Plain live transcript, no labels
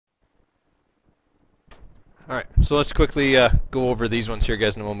All right, so let's quickly go over these ones here,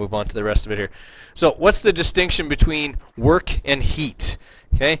 guys, and then we'll move on to the rest of it here. So what's the distinction between work and heat?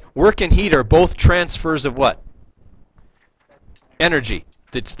 Okay, work and heat are both transfers of what? Energy.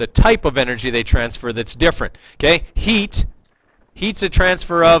 It's the type of energy they transfer that's different. Okay, heat's a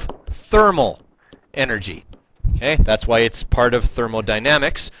transfer of thermal energy. Okay, that's why it's part of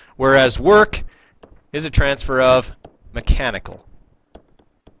thermodynamics, whereas work is a transfer of mechanical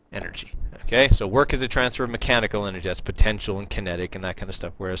energy. Okay, so work is a transfer of mechanical energy. That's potential and kinetic and that kind of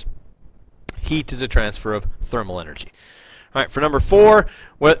stuff, whereas heat is a transfer of thermal energy. All right, for number 4,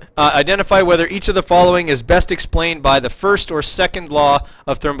 identify whether each of the following is best explained by the first or second law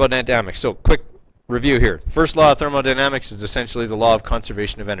of thermodynamics. So quick review here. First law of thermodynamics is essentially the law of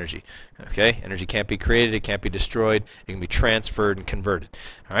conservation of energy. Okay, energy can't be created, it can't be destroyed, it can be transferred and converted.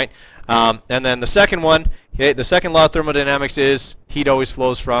 All right, and then the second one, okay, the second law of thermodynamics is heat always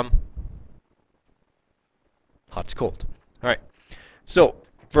flows from hot to cold. All right, so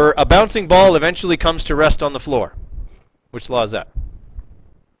for a bouncing ball eventually comes to rest on the floor. Which law is that?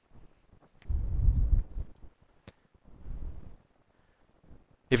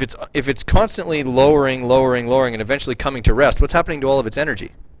 If it's constantly lowering and eventually coming to rest, what's happening to all of its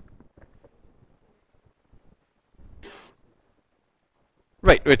energy?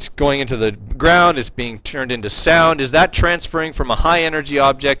 Right, it's going into the ground, it's being turned into sound. Is that transferring from a high energy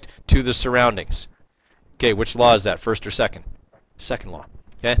object to the surroundings? Okay, which law is that, first or second? Second law.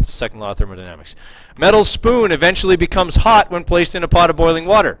 Okay, it's the second law of thermodynamics. Metal spoon eventually becomes hot when placed in a pot of boiling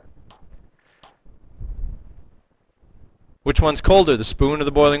water. Which one's colder, the spoon or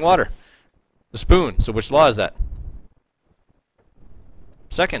the boiling water? The spoon. So which law is that?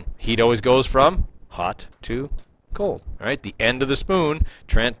 Second. Heat always goes from hot to cold. All right, the end of the spoon,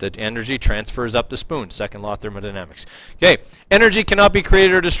 the energy transfers up the spoon. Second law of thermodynamics. Okay, energy cannot be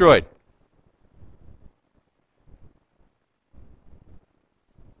created or destroyed.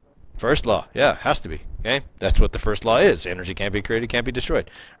 First law, yeah, has to be. Okay, that's what the first law is. Energy can't be created, can't be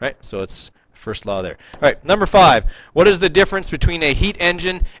destroyed. Right, so it's first law there. All right, number 5. What is the difference between a heat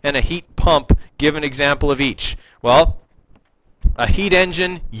engine and a heat pump? Give an example of each. Well, a heat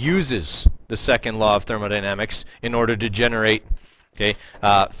engine uses the second law of thermodynamics in order to generate, okay,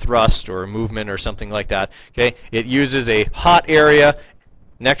 thrust or movement or something like that. Okay, it uses a hot area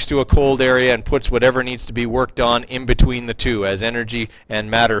next to a cold area and puts whatever needs to be worked on in between the two. As energy and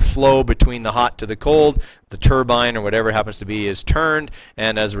matter flow between the hot to the cold, the turbine or whatever it happens to be is turned,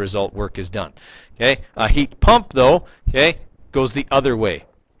 and as a result, work is done. Okay, a heat pump, though, okay, goes the other way.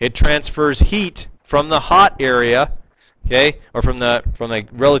 It transfers heat from the hot area, okay, or from the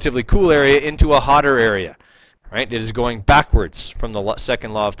relatively cool area into a hotter area. Right? It is going backwards from the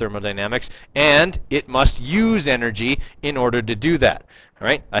second law of thermodynamics, and it must use energy in order to do that. All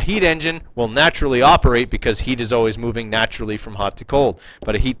right? A heat engine will naturally operate because heat is always moving naturally from hot to cold.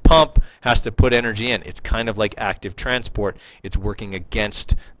 But a heat pump has to put energy in. It's kind of like active transport. It's working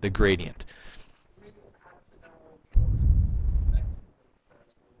against the gradient.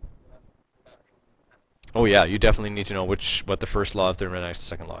 Oh yeah, you definitely need to know what the first law of thermodynamics, the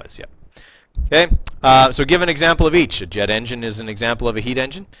second law is. Yeah. Okay, so give an example of each. A jet engine is an example of a heat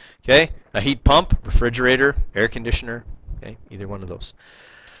engine. Okay, a heat pump, refrigerator, air conditioner. Okay, either one of those.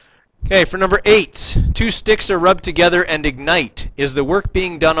 Okay, for number 8, 2 sticks are rubbed together and ignite. Is the work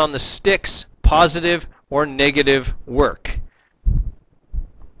being done on the sticks positive or negative work?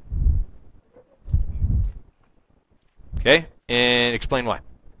 Okay, and explain why.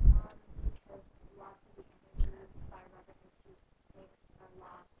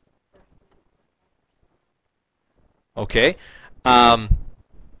 Okay.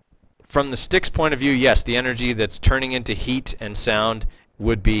 From the stick's point of view, yes, the energy that's turning into heat and sound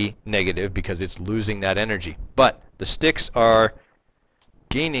would be negative because it's losing that energy. But the sticks are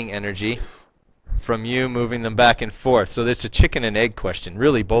gaining energy from you moving them back and forth. So it's a chicken and egg question.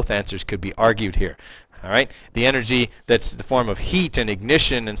 Really, both answers could be argued here. All right? The energy that's the form of heat and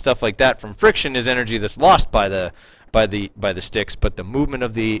ignition and stuff like that from friction is energy that's lost by the sticks, but the movement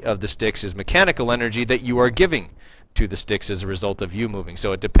of the sticks is mechanical energy that you are giving to the sticks as a result of you moving.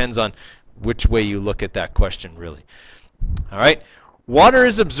 So it depends on which way you look at that question, really. All right. Water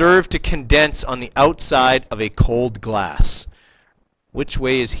is observed to condense on the outside of a cold glass. Which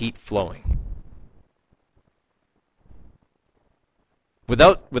way is heat flowing?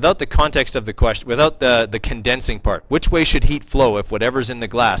 Without the context of the question, without the condensing part, which way should heat flow if whatever's in the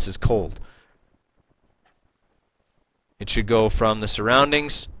glass is cold? It should go from the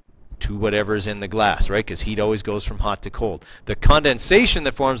surroundings to whatever's in the glass, right? Because heat always goes from hot to cold. The condensation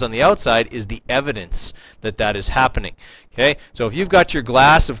that forms on the outside is the evidence that that is happening. Okay, so if you've got your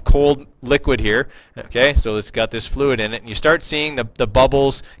glass of cold liquid here, okay, so it's got this fluid in it, and you start seeing the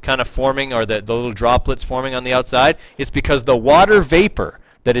bubbles kind of forming, or the little droplets forming on the outside, it's because the water vapor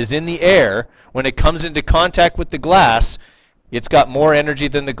that is in the air, when it comes into contact with the glass, it's got more energy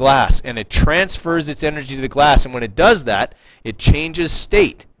than the glass, and it transfers its energy to the glass, and when it does that, it changes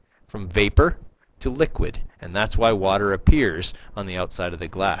state from vapor to liquid. And that's why water appears on the outside of the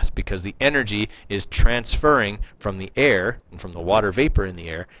glass, because the energy is transferring from the air and from the water vapor in the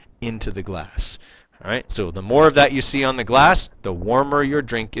air into the glass. All right, so the more of that you see on the glass, the warmer your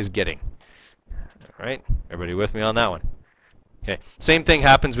drink is getting. All right, everybody with me on that one? Okay, same thing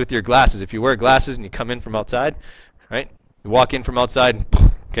happens with your glasses. If you wear glasses and you come in from outside, right, you walk in from outside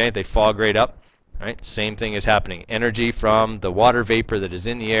and okay, they fog right up. Right? Same thing is happening. Energy from the water vapor that is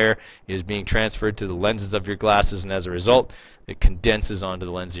in the air is being transferred to the lenses of your glasses, and as a result, it condenses onto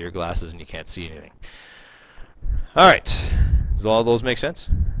the lens of your glasses and you can't see anything. All right. Does all those make sense?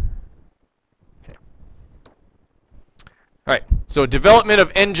 Okay. All right. So development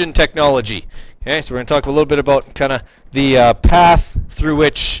of engine technology. Okay, so we're going to talk a little bit about kind of the path through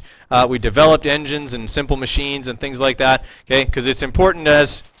which we developed engines and simple machines and things like that. Okay, because it's important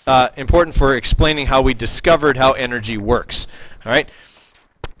for explaining how we discovered how energy works. All right.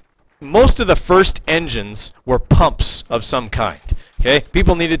 Most of the first engines were pumps of some kind. Okay,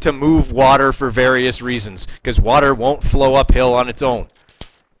 people needed to move water for various reasons because water won't flow uphill on its own.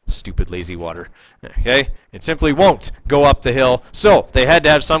 Stupid lazy water. Okay, it simply won't go up the hill, so they had to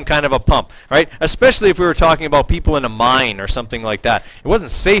have some kind of a pump, right? Especially if we were talking about people in a mine or something like that. It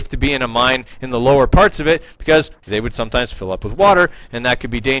wasn't safe to be in a mine in the lower parts of it because they would sometimes fill up with water, and that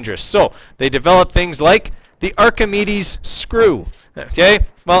could be dangerous. So they developed things like the Archimedes screw. Okay,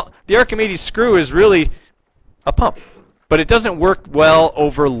 well, the Archimedes screw is really a pump, but it doesn't work well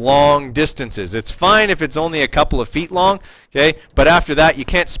over long distances. It's fine if it's only a couple of feet long, okay? But after that, you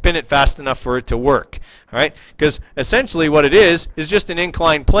can't spin it fast enough for it to work, all right? Because essentially what it is just an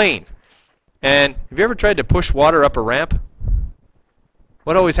inclined plane. And have you ever tried to push water up a ramp?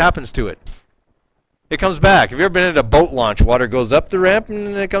 What always happens to it? It comes back. Have you ever been at a boat launch? Water goes up the ramp and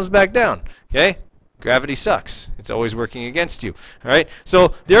then it comes back down, okay? Gravity sucks. It's always working against you. All right?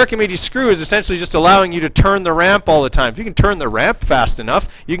 So the Archimedes screw is essentially just allowing you to turn the ramp all the time. If you can turn the ramp fast enough,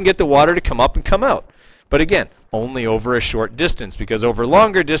 you can get the water to come up and come out. But again, only over a short distance, because over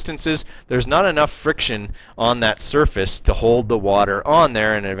longer distances, there's not enough friction on that surface to hold the water on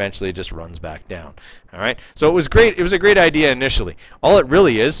there, and eventually it just runs back down. All right? So it was great. It was a great idea initially. All it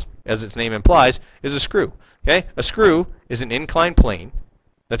really is, as its name implies, is a screw. Okay? A screw is an inclined plane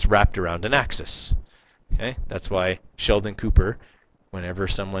that's wrapped around an axis. Okay? That's why Sheldon Cooper, whenever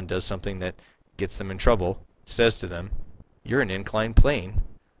someone does something that gets them in trouble, says to them, "You're an inclined plane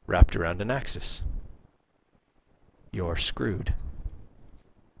wrapped around an axis. You're screwed."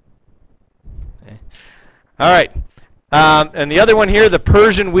 Okay. All right. And the other one here, the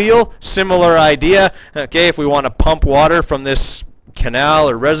Persian wheel, similar idea. Okay, if we want to pump water from this canal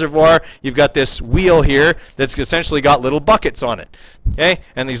or reservoir, you've got this wheel here that's essentially got little buckets on it. Okay,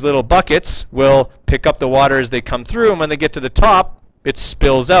 and these little buckets will pick up the water as they come through, and when they get to the top, it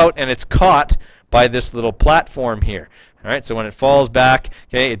spills out and it's caught by this little platform here. All right, so when it falls back,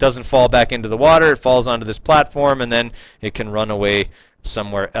 okay, it doesn't fall back into the water, it falls onto this platform, and then it can run away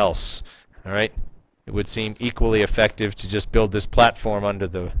somewhere else. All right, it would seem equally effective to just build this platform under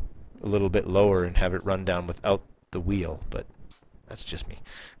a little bit lower and have it run down without the wheel, but that's just me.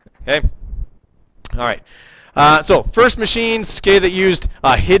 Okay. All right. So first machines, okay, that used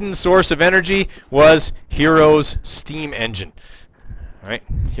a hidden source of energy was Hero's steam engine. All right.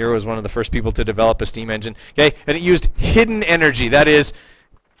 Hero was one of the first people to develop a steam engine. Okay, and it used hidden energy. That is,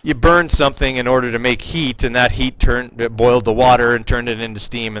 you burned something in order to make heat, and that heat boiled the water and turned it into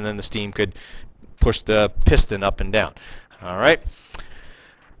steam, and then the steam could push the piston up and down. All right.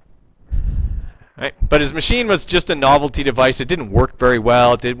 Right. But his machine was just a novelty device. It didn't work very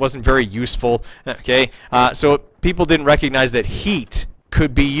well. It wasn't very useful. Okay, so people didn't recognize that heat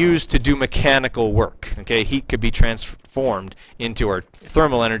could be used to do mechanical work. Okay, heat could be transformed into, or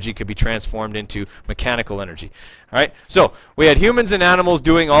thermal energy could be transformed into mechanical energy. All right, so we had humans and animals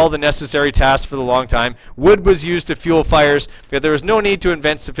doing all the necessary tasks for a long time. Wood was used to fuel fires because there was no need to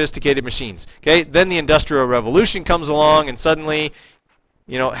invent sophisticated machines. Okay, then the Industrial Revolution comes along, and suddenly,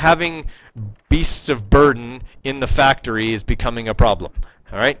 you know, having beasts of burden in the factory is becoming a problem.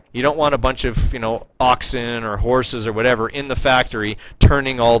 All right, you don't want a bunch of, you know, oxen or horses or whatever in the factory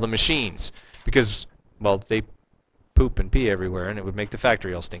turning all the machines, because, well, they poop and pee everywhere, and it would make the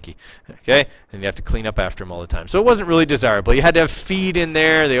factory all stinky. Okay, and you have to clean up after them all the time. So it wasn't really desirable. You had to have feed in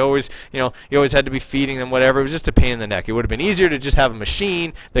there. They always, you always had to be feeding them whatever. It was just a pain in the neck. It would have been easier to just have a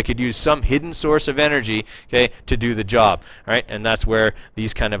machine that could use some hidden source of energy, okay, to do the job. All right, and that's where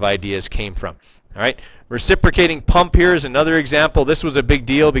these kind of ideas came from. All right, reciprocating pump here is another example. This was a big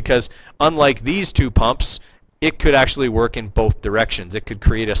deal because unlike these two pumps, it could actually work in both directions. It could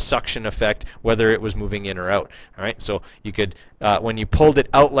create a suction effect whether it was moving in or out. All right, so you could, when you pulled it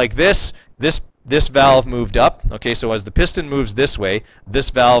out like this valve moved up. Okay, so as the piston moves this way,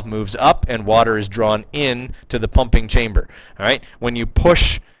 this valve moves up and water is drawn in to the pumping chamber. All right, when you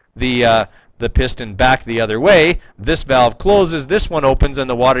push the piston back the other way, this valve closes, this one opens, and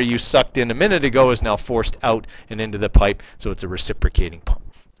the water you sucked in a minute ago is now forced out and into the pipe, so it's a reciprocating pump.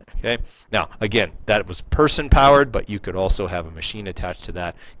 Okay. Now, again, that was person-powered, but you could also have a machine attached to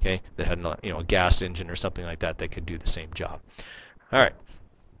that, okay, that had a gas engine or something like that that could do the same job. All right.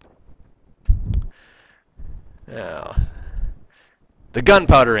 Now, the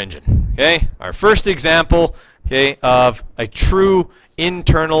gunpowder engine. Okay, our first example, okay, of a true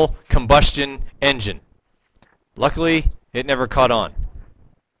internal combustion engine. Luckily, it never caught on,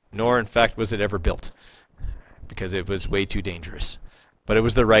 nor, in fact, was it ever built, because it was way too dangerous. But it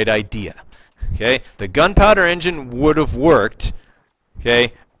was the right idea. Okay, the gunpowder engine would have worked,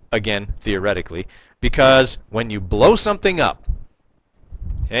 okay, again, theoretically, because when you blow something up,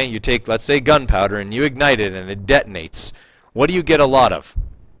 okay, you take, let's say, gunpowder and you ignite it and it detonates, what do you get a lot of?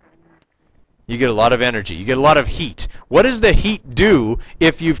 You get a lot of energy. You get a lot of heat. What does the heat do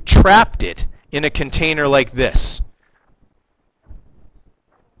if you've trapped it in a container like this?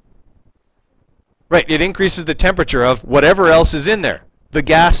 Right, it increases the temperature of whatever else is in there. The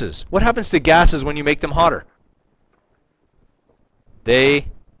gases. What happens to gases when you make them hotter? They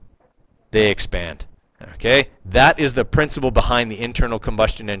expand. Okay? That is the principle behind the internal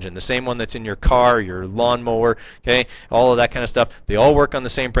combustion engine. The same one that's in your car, your lawnmower, okay? All of that kind of stuff. They all work on the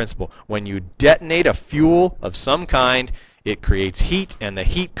same principle. When you detonate a fuel of some kind, it creates heat, and the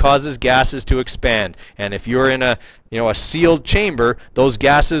heat causes gases to expand. And if you're in a sealed chamber, those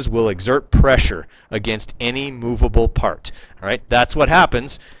gases will exert pressure against any movable part. All right? That's what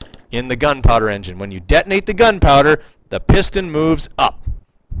happens in the gunpowder engine. When you detonate the gunpowder, the piston moves up.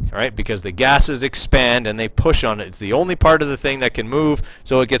 All right? Because the gases expand and they push on it. It's the only part of the thing that can move,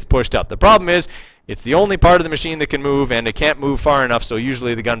 so it gets pushed up. The problem is, it's the only part of the machine that can move, and it can't move far enough, so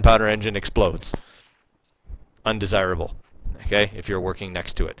usually the gunpowder engine explodes. Undesirable. Okay, if you're working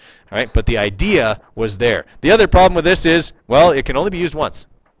next to it. All right, but the idea was there. The other problem with this is, well, it can only be used once.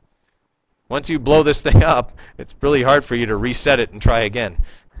 Once you blow this thing up, it's really hard for you to reset it and try again.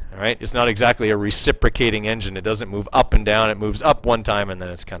 All right, it's not exactly a reciprocating engine. It doesn't move up and down. It moves up one time and then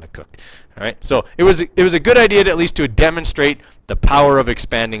it's kind of cooked. All right, so it was a good idea to at least to demonstrate the power of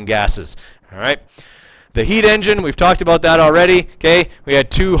expanding gases. All right. The heat engine, we've talked about that already. Okay, we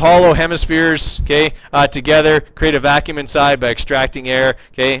had two hollow hemispheres, okay, together, create a vacuum inside by extracting air,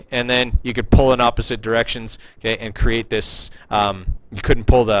 okay, and then you could pull in opposite directions, okay, and create this. You couldn't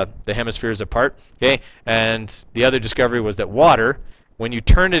pull the hemispheres apart, okay. And the other discovery was that water, when you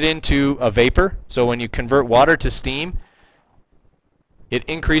turn it into a vapor, so when you convert water to steam, it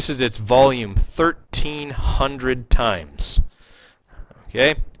increases its volume 1,300 times.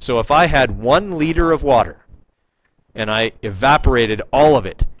 Okay, so if I had 1 liter of water and I evaporated all of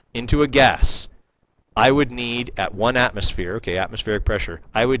it into a gas, I would need, at 1 atmosphere, okay, atmospheric pressure,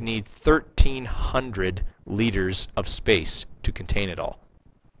 I would need 1,300 liters of space to contain it all.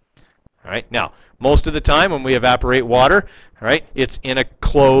 All right, now, most of the time when we evaporate water, all right, it's in a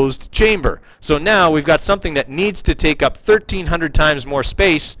closed chamber. So now we've got something that needs to take up 1,300 times more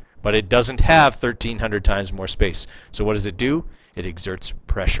space, but it doesn't have 1,300 times more space. So what does it do? It exerts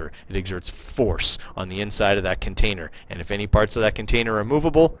pressure. It exerts force on the inside of that container. And if any parts of that container are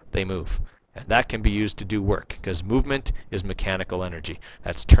movable, they move. And that can be used to do work, because movement is mechanical energy.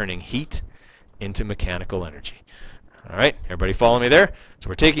 That's turning heat into mechanical energy. All right, everybody follow me there? So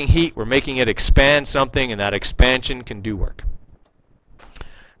we're taking heat, we're making it expand something, and that expansion can do work.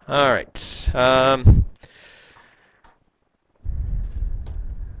 All right.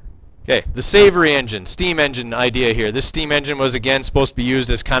 Okay, the Savory engine, steam engine idea here. This steam engine was, again, supposed to be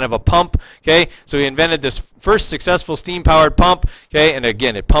used as kind of a pump. Okay, so he invented this first successful steam-powered pump. Okay, and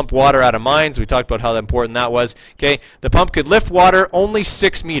again, it pumped water out of mines. We talked about how important that was. Okay, the pump could lift water only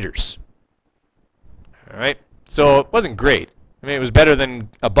 6 meters. All right, so it wasn't great. I mean, it was better than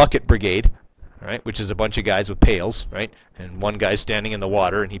a bucket brigade, right, which is a bunch of guys with pails, right, and one guy's standing in the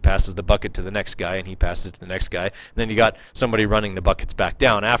water, and he passes the bucket to the next guy, and he passes it to the next guy, and then you got somebody running the buckets back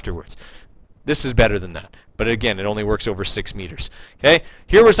down afterwards. This is better than that, but again, it only works over 6 meters. Okay,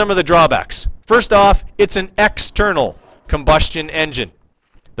 here were some of the drawbacks. First off, it's an external combustion engine.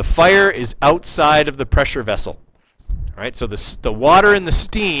 The fire is outside of the pressure vessel. All right, so the water and the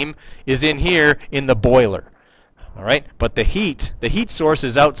steam is in here in the boiler. All right, but the heat source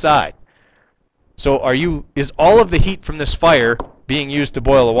is outside. So is all of the heat from this fire being used to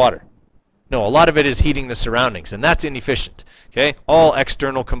boil the water? No, a lot of it is heating the surroundings, and that's inefficient. Okay, all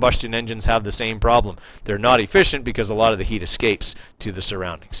external combustion engines have the same problem. They're not efficient because a lot of the heat escapes to the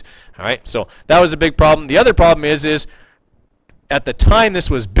surroundings. All right, so that was a big problem. The other problem is at the time this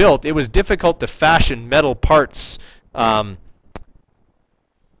was built, it was difficult to fashion metal parts to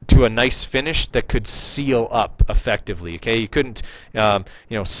a nice finish that could seal up effectively. Okay, you couldn't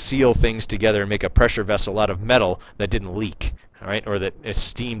seal things together and make a pressure vessel out of metal that didn't leak. All right, or that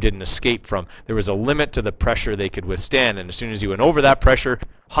steam didn't escape from. There was a limit to the pressure they could withstand, and as soon as you went over that pressure,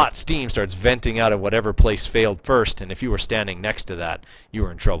 hot steam starts venting out of whatever place failed first, and if you were standing next to that, you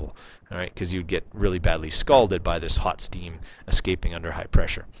were in trouble. All right, because you'd get really badly scalded by this hot steam escaping under high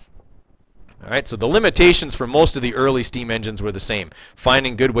pressure. All right, so the limitations for most of the early steam engines were the same.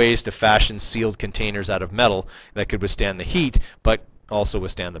 Finding good ways to fashion sealed containers out of metal that could withstand the heat, but also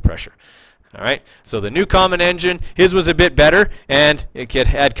withstand the pressure. All right, so the new common engine, his was a bit better, and it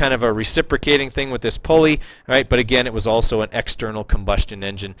had kind of a reciprocating thing with this pulley. All right, but again, it was also an external combustion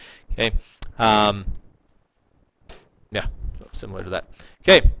engine. Okay, yeah, similar to that.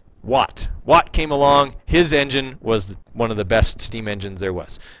 Okay, Watt came along. His engine was one of the best steam engines there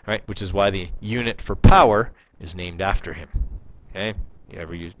was. All right, which is why the unit for power is named after him. Okay, you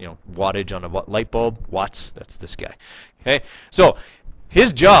ever use wattage on a light bulb? Watts. That's this guy. Okay, so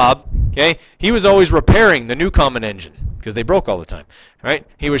his job, okay, he was always repairing the new common engine because they broke all the time. Right?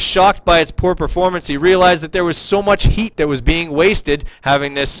 He was shocked by its poor performance. He realized that there was so much heat that was being wasted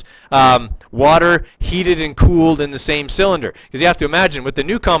having this water heated and cooled in the same cylinder. Because you have to imagine, with the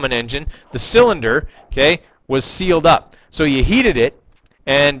new common engine, the cylinder, okay, was sealed up. So you heated it,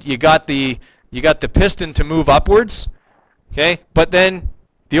 and you got the piston to move upwards, okay, but then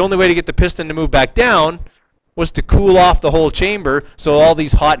the only way to get the piston to move back down was to cool off the whole chamber, so all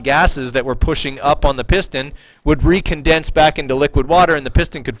these hot gases that were pushing up on the piston would recondense back into liquid water and the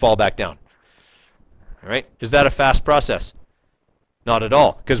piston could fall back down. All right? Is that a fast process? Not at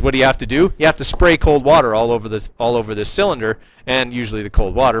all, because what do you have to do? You have to spray cold water all over this cylinder, and usually the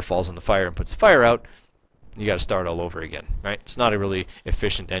cold water falls on the fire and puts the fire out. You got to start all over again, right? It's not a really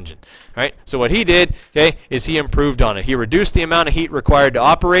efficient engine, right? So what he did, okay, is he improved on it. He reduced the amount of heat required to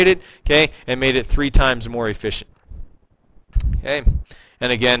operate it, okay, and made it 3 times more efficient. Okay,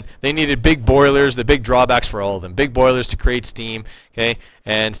 and again, they needed big boilers. The big drawbacks for all of them: big boilers to create steam, okay,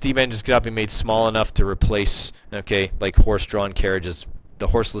 and steam engines could not be made small enough to replace, okay, like horse-drawn carriages. The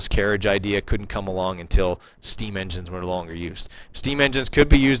horseless carriage idea couldn't come along until steam engines were no longer used. Steam engines could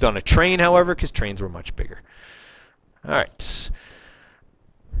be used on a train, however, because trains were much bigger. All right.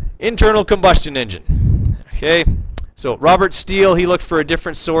 Internal combustion engine. Okay. So Robert Steele, he looked for a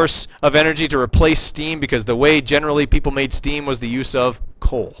different source of energy to replace steam because the way generally people made steam was the use of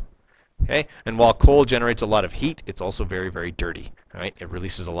coal. Okay. And while coal generates a lot of heat, it's also very, very dirty. All right. It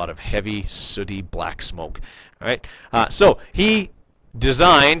releases a lot of heavy, sooty, black smoke. All right. So he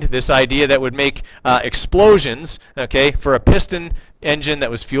designed this idea that would make explosions, okay, for a piston engine that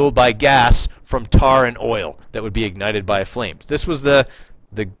was fueled by gas from tar and oil that would be ignited by flames. This was the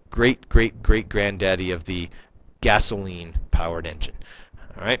great-great-great-granddaddy of the gasoline-powered engine.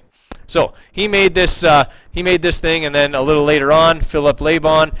 All right. So he made this thing, and then a little later on, Philip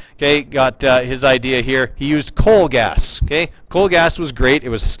Labon, okay, got his idea here. He used coal gas. Okay, coal gas was great. It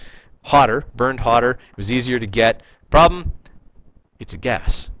was hotter, burned hotter. It was easier to get. Problem: it's a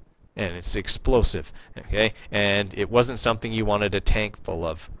gas, and it's explosive, okay? And it wasn't something you wanted a tank full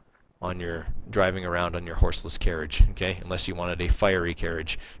of on your driving around on your horseless carriage, okay? Unless you wanted a fiery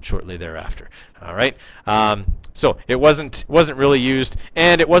carriage shortly thereafter. All right. So it wasn't really used,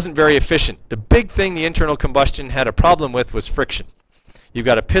 and it wasn't very efficient. The big thing the internal combustion had a problem with was friction. You've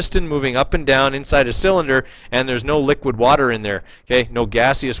got a piston moving up and down inside a cylinder, and there's no liquid water in there, okay? No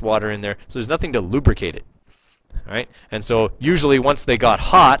gaseous water in there, so there's nothing to lubricate it. All right? And so usually once they got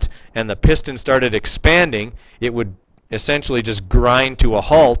hot and the piston started expanding, it would essentially just grind to a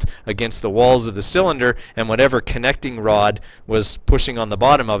halt against the walls of the cylinder, and whatever connecting rod was pushing on the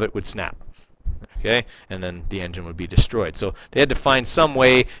bottom of it would snap. Okay? And then the engine would be destroyed. So they had to find some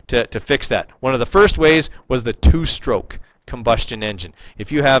way to fix that. One of the first ways was the 2-stroke combustion engine.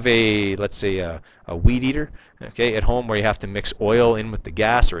 If you have let's say a weed eater, okay, at home where you have to mix oil in with the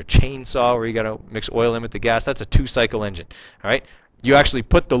gas, or a chainsaw where you got to mix oil in with the gas, that's a 2-cycle engine. All right, you actually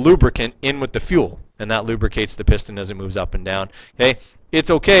put the lubricant in with the fuel, and that lubricates the piston as it moves up and down. Okay, it's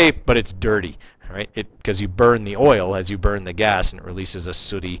okay, but it's dirty. All right, because you burn the oil as you burn the gas, and it releases a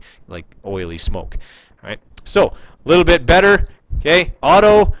sooty, like oily smoke. All right, so a little bit better. Okay,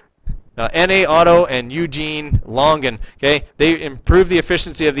 Otto. N.A. Otto and Eugene Longen, okay, they improved the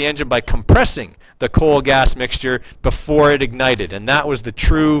efficiency of the engine by compressing the coal-gas mixture before it ignited, and that was the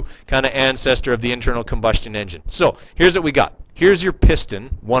true kind of ancestor of the internal combustion engine. So here's what we got. Here's your piston,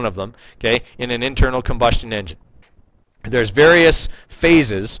 one of them, okay, in an internal combustion engine. There's various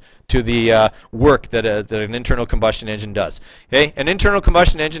phases to the work that an internal combustion engine does. Okay, an internal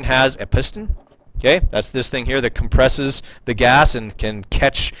combustion engine has a piston. Okay, that's this thing here that compresses the gas and can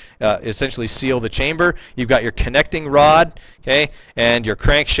catch, essentially seal the chamber. You've got your connecting rod, okay, and your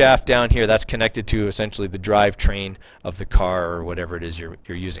crankshaft down here. That's connected to essentially the drivetrain of the car or whatever it is you're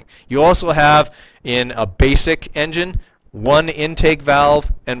using. You also have, in a basic engine, one intake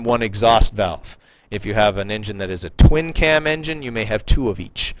valve and one exhaust valve. If you have an engine that is a twin cam engine, you may have 2 of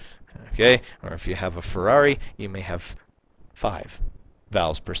each. Okay, or if you have a Ferrari, you may have 5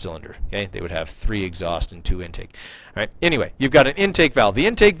 valves per cylinder. Okay, they would have 3 exhaust and 2 intake. All right. Anyway, you've got an intake valve. The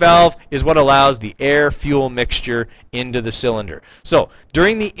intake valve is what allows the air-fuel mixture into the cylinder. So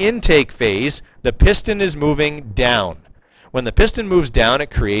during the intake phase, the piston is moving down. When the piston moves down,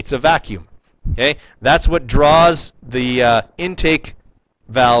 it creates a vacuum. Okay, that's what draws the intake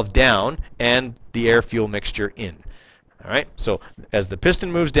valve down and the air-fuel mixture in. All right, so as the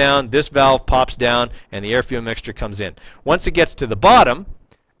piston moves down, this valve pops down and the air-fuel mixture comes in. Once it gets to the bottom,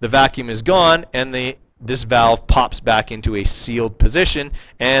 the vacuum is gone and this valve pops back into a sealed position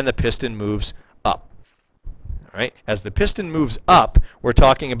and the piston moves up. All right, as the piston moves up, we're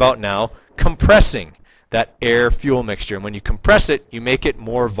talking about now compressing that air-fuel mixture. And when you compress it, you make it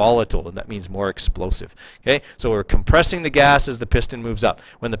more volatile, and that means more explosive. Okay, so we're compressing the gas as the piston moves up.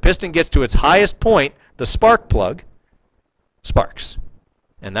 When the piston gets to its highest point, the spark plug sparks,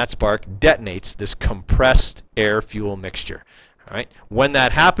 and that spark detonates this compressed air-fuel mixture. All right. When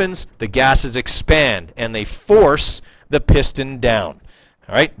that happens, the gases expand and they force the piston down.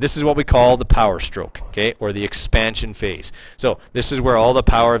 All right. This is what we call the power stroke, okay, or the expansion phase. So this is where all the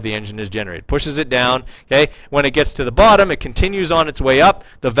power of the engine is generated. Pushes it down. Okay. When it gets to the bottom, it continues on its way up.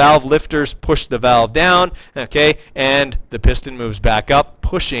 The valve lifters push the valve down. Okay, and the piston moves back up,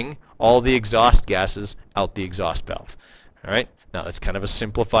 pushing all the exhaust gases out the exhaust valve. All right. Now that's kind of a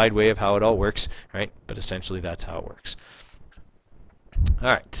simplified way of how it all works, right? But essentially that's how it works. All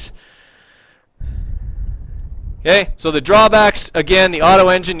right. Okay. So the drawbacks, again, the Otto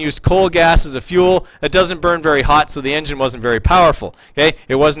engine used coal gas as a fuel. It doesn't burn very hot, so the engine wasn't very powerful. Okay.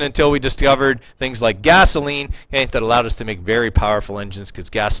 It wasn't until we discovered things like gasoline, okay, that allowed us to make very powerful engines, because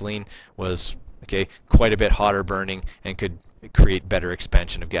gasoline was, okay, quite a bit hotter burning and could create better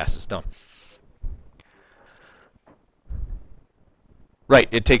expansion of gases. Done. Right,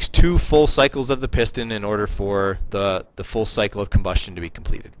 it takes 2 full cycles of the piston in order for the full cycle of combustion to be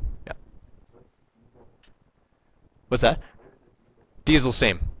completed. Yeah. What's that? Diesel,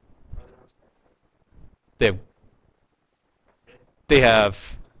 same. They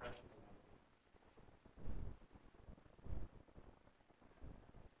have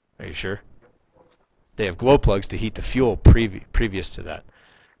Are you sure? They have glow plugs to heat the fuel previous to that.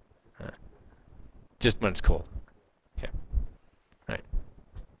 Just when it's cold.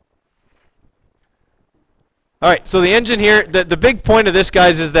 All right, so the engine here, the big point of this,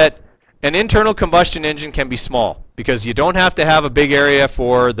 guys, is that an internal combustion engine can be small, because you don't have to have a big area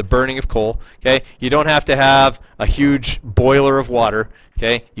for the burning of coal. Okay, you don't have to have a huge boiler of water.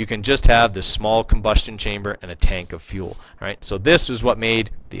 Okay, you can just have this small combustion chamber and a tank of fuel. All right, so this is what made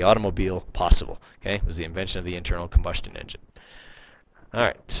the automobile possible. Okay, it was the invention of the internal combustion engine. All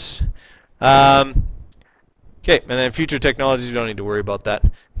right. Okay, and then future technologies, we don't need to worry about that.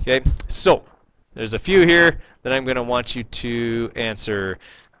 Okay, so there's a few here that I'm going to want you to answer.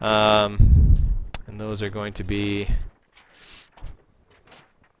 And those are going to be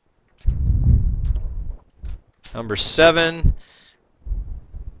number 7.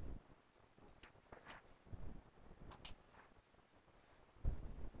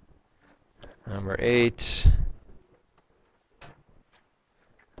 Number 8.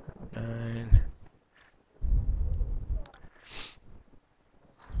 9.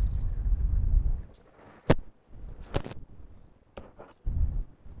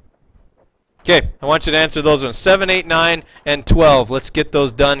 Okay, I want you to answer those ones. 7, 8, 9, and 12. Let's get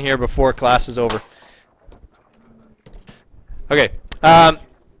those done here before class is over. Okay,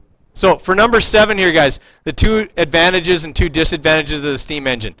 so for number 7 here, guys, the 2 advantages and 2 disadvantages of the steam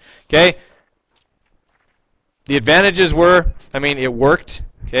engine. Okay, the advantages were, I mean, it worked.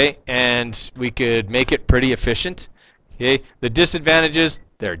 Okay, and we could make it pretty efficient. Okay, the disadvantages,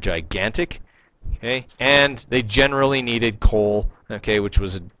 they're gigantic. Okay, and they generally needed coal. Okay, which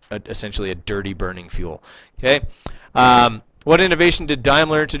was essentially a dirty burning fuel. Okay, what innovation did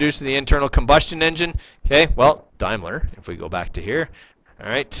Daimler introduce to the internal combustion engine? Okay, well, Daimler, if we go back to here, all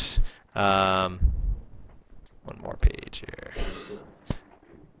right, one more page here.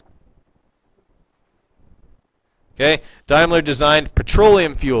 Okay, Daimler designed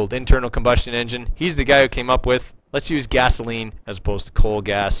petroleum-fueled internal combustion engine. He's the guy who came up with, let's use gasoline as opposed to coal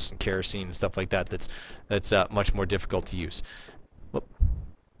gas and kerosene and stuff like that. That's much more difficult to use. Whoop.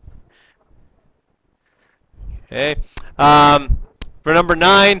 Okay. For number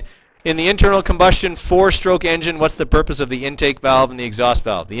 9, in the internal combustion 4-stroke engine, what's the purpose of the intake valve and the exhaust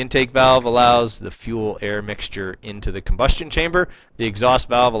valve? The intake valve allows the fuel-air mixture into the combustion chamber. The exhaust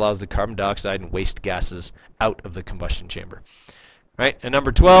valve allows the carbon dioxide and waste gases out of the combustion chamber. Right? And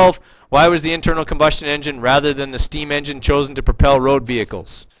number 12, why was the internal combustion engine rather than the steam engine chosen to propel road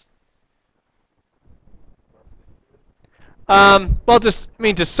vehicles? Well,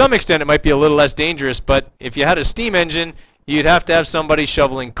 to some extent it might be a little less dangerous, but if you had a steam engine, you'd have to have somebody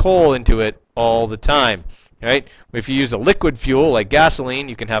shoveling coal into it all the time, right? If you use a liquid fuel like gasoline,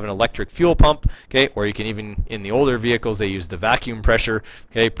 you can have an electric fuel pump, okay? Or you can even, in the older vehicles, they use the vacuum pressure,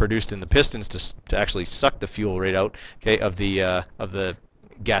 okay, produced in the pistons to actually suck the fuel right out, okay, of the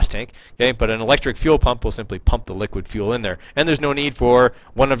gas tank, okay? But an electric fuel pump will simply pump the liquid fuel in there, and there's no need for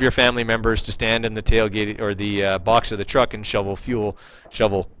one of your family members to stand in the tailgate or the box of the truck and shovel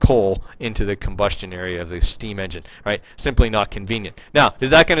coal into the combustion area of the steam engine, right? Simply not convenient. Now, is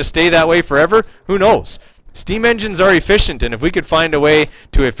that going to stay that way forever? Who knows? Steam engines are efficient, and if we could find a way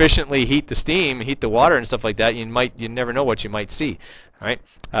to efficiently heat the steam, heat the water and stuff like that, you never know what you might see, right?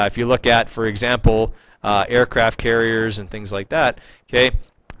 If you look at, for example, aircraft carriers and things like that, okay?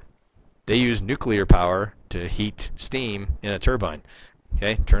 They use nuclear power to heat steam in a turbine,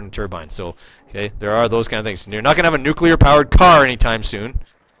 okay? Turn the turbine. So, okay, there are those kind of things. And you're not going to have a nuclear-powered car anytime soon,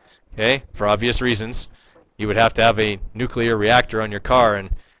 okay? For obvious reasons, you would have to have a nuclear reactor on your car, and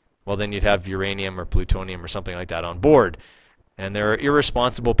well, then you'd have uranium or plutonium or something like that on board. And there are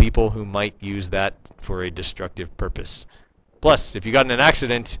irresponsible people who might use that for a destructive purpose. Plus, if you got in an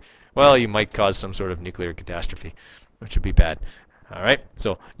accident, well, you might cause some sort of nuclear catastrophe, which would be bad. All right,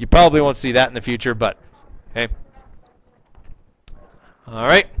 so you probably won't see that in the future, but okay. All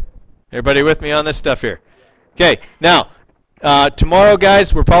right, everybody with me on this stuff here? Okay, now tomorrow,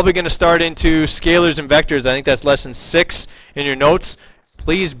 guys, we're probably going to start into scalars and vectors. I think that's lesson 6 in your notes.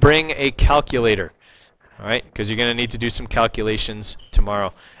 Please bring a calculator, all right, because you're going to need to do some calculations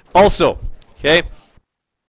tomorrow. Also, okay,